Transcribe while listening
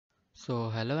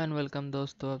Hello and welcome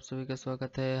दोस्तों, आप सभी का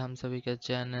स्वागत है हम सभी के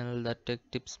चैनल द टेक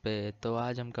टिप्स पे। तो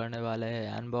आज हम करने वाले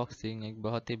हैं अनबॉक्सिंग एक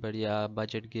बहुत ही बढ़िया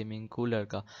बजट गेमिंग कूलर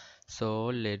का। So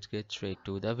let's get straight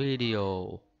to the video.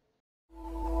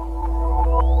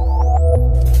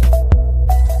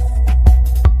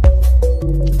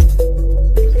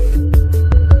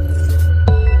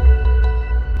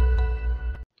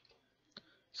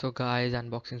 So guys,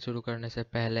 unboxing शुरू करने से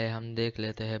पहले हम देख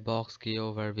लेते हैं बॉक्स की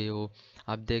ओवरव्यू।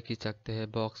 आप देख ही सकते हैं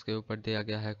बॉक्स के ऊपर दिया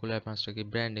गया है कूलर मास्टर की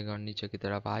ब्रांडिंग और नीचे की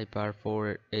तरफ Hyper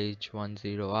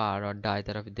H410R और दाएं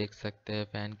तरफ देख सकते हैं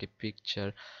फैन की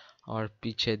पिक्चर और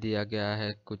पीछे दिया गया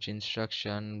है कुछ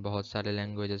इंस्ट्रक्शन बहुत सारे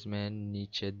लैंग्वेजेस में।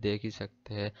 नीचे देख ही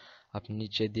सकते हैं अब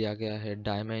नीचे दिया गया है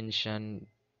डायमेंशन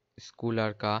इस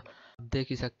कूलर का। आप देख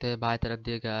ही सकते हैं बाएं तरफ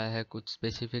दिया गया है कुछ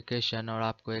स्पेसिफिकेशन। और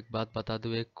आपको एक बात बता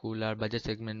दूं, एक कूलर बजट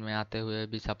सेगमेंट में आते हुए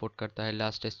भी सपोर्ट करता है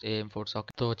लास्टेस्ट AM4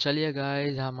 सॉकेट। तो चलिए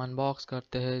गाइस, हम अनबॉक्स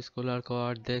करते हैं इस कूलर को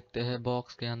और देखते हैं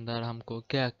बॉक्स के अंदर हमको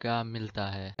क्या क्या मिलता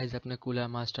है। गाइस, अपने कूलर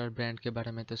मास्टर ब्रांड के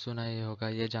बारे में तो सुना ही होगा,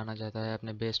 ये जाना जाता है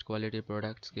अपने बेस्ट क्वालिटी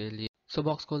प्रोडक्ट्स के लिए। सो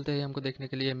बॉक्स खोलते ही हमको देखने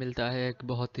के लिए मिलता है एक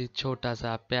बहुत ही छोटा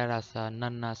सा प्यारा सा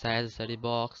नन्हा सा एसेसरी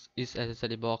बॉक्स। इस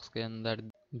एसेसरी बॉक्स के अंदर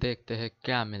देखते हैं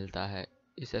क्या मिलता है।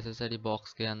 इस एसेसरी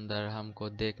बॉक्स के अंदर हमको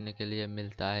देखने के लिए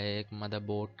मिलता है एक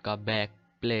मदरबोर्ड का बैक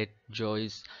प्लेट जो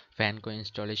इस फैन को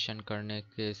इंस्टॉलेशन करने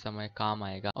के समय काम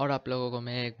आएगा। और आप लोगों को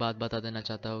मैं एक बात बता देना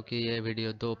चाहता हूँ कि ये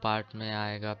वीडियो दो पार्ट में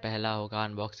आएगा। पहला होगा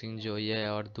अनबॉक्सिंग जो ये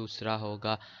और दूसरा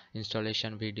होगा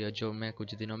इंस्टॉलेशन वीडियो जो मैं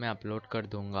कुछ दिनों में अपलोड कर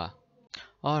दूंगा।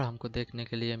 और हमको देखने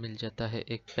के लिए मिल जाता है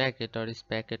एक पैकेट और इस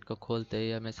पैकेट को खोलते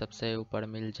ही हमें सबसे ऊपर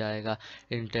मिल जाएगा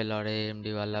इंटेल और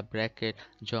AMD वाला ब्रैकेट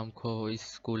जो हमको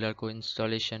इस कूलर को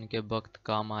इंस्टॉलेशन के वक्त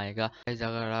काम आएगा।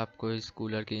 अगर आपको इस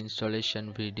कूलर की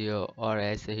इंस्टॉलेशन वीडियो और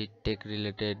ऐसे ही टेक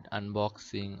रिलेटेड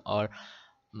अनबॉक्सिंग और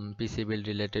पीसी बिल्ड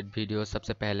रिलेटेड वीडियो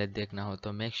सबसे पहले देखना हो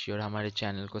तो मेक श्योर हमारे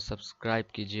चैनल को सब्सक्राइब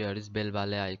कीजिए और इस बेल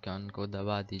वाले आइकन को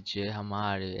दबा दीजिए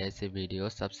हमारे ऐसे वीडियो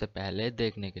सबसे पहले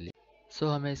देखने के लिए।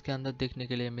 हमें इसके अंदर देखने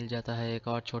के लिए मिल जाता है एक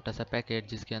और छोटा सा पैकेट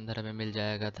जिसके अंदर हमें मिल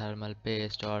जाएगा थर्मल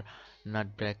पेस्ट और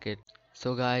नट ब्रैकेट।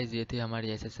 गाइस, ये थी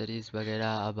हमारी एसेसरीज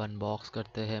वगैरह। अब अनबॉक्स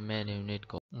करते हैं मेन यूनिट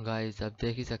को। गाइस, अब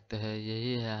देख ही सकते हैं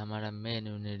यही है हमारा मेन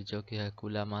यूनिट जो कि है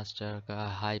कूलर मास्टर का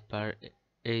हाइपर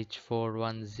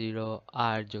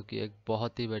H410R जो कि एक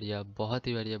बहुत ही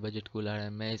बढ़िया बजट कूलर है।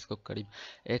 मैं इसको करीब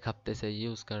एक हफ्ते से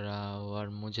यूज़ कर रहा हूँ और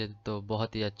मुझे तो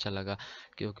बहुत ही अच्छा लगा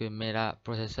क्योंकि मेरा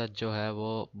प्रोसेसर जो है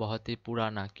वो बहुत ही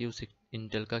पुराना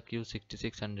इंटेल का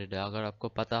Q6600 है। अगर आपको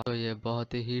पता हो तो ये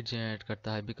बहुत ही हीट जनरेट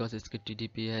करता है बिकॉज इसकी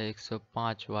TDP है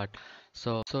 105 वाट।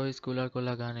 इस कूलर को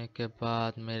लगाने के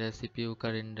बाद मेरे CPU का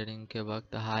रेंडरिंग के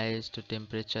वक्त हाईएस्ट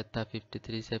टेम्परेचर था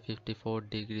 53 से 54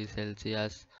 डिग्री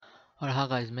सेल्सियस। और हाँ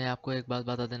गाइस, मैं आपको एक बात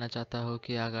बता देना चाहता हूँ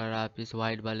कि अगर आप इस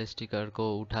वाइट वाले स्टिकर को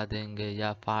उठा देंगे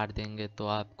या फाड़ देंगे तो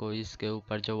आपको इसके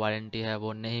ऊपर जो वारंटी है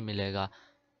वो नहीं मिलेगा।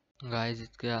 गाइस,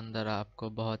 इसके अंदर आपको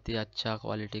बहुत ही अच्छा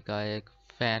क्वालिटी का एक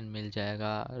फ़ैन मिल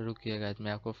जाएगा। रुकिए गाइस,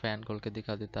 मैं आपको फ़ैन खोल के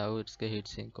दिखा देता हूँ। इसके हीट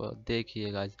सिंक को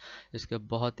देखिए गाइस, इसके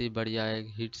बहुत ही बढ़िया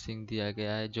एक हीट सिंक दिया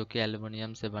गया है जो कि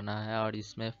एल्युमिनियम से बना है और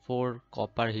इसमें 4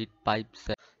 कॉपर हीट पाइप्स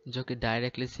है जो कि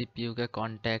डायरेक्टली CPU के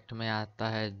कांटेक्ट में आता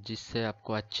है जिससे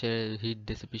आपको अच्छे हीट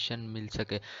डिसिपेशन मिल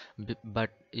सके। बट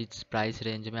इस प्राइस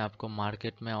रेंज में आपको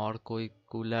मार्केट में और कोई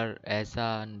कूलर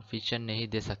ऐसा फीचर नहीं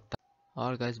दे सकता।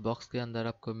 और गाइस, बॉक्स के अंदर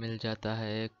आपको मिल जाता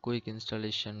है एक क्विक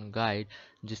इंस्टॉलेशन गाइड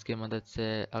जिसकी मदद से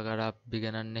अगर आप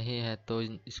बिगिनर नहीं है तो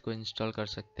इसको इंस्टॉल कर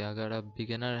सकते हैं। अगर आप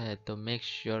बिगिनर है तो मेक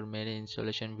श्योर मेरे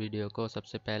इंस्टॉलेशन वीडियो को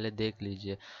सबसे पहले देख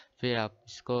लीजिए, फिर आप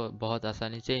इसको बहुत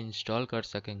आसानी से इंस्टॉल कर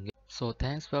सकेंगे।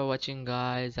 Thanks for watching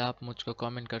guys. आप मुझको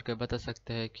कमेंट करके बता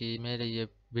सकते हैं कि मेरे ये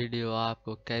वीडियो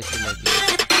आपको कैसी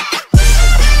लगी।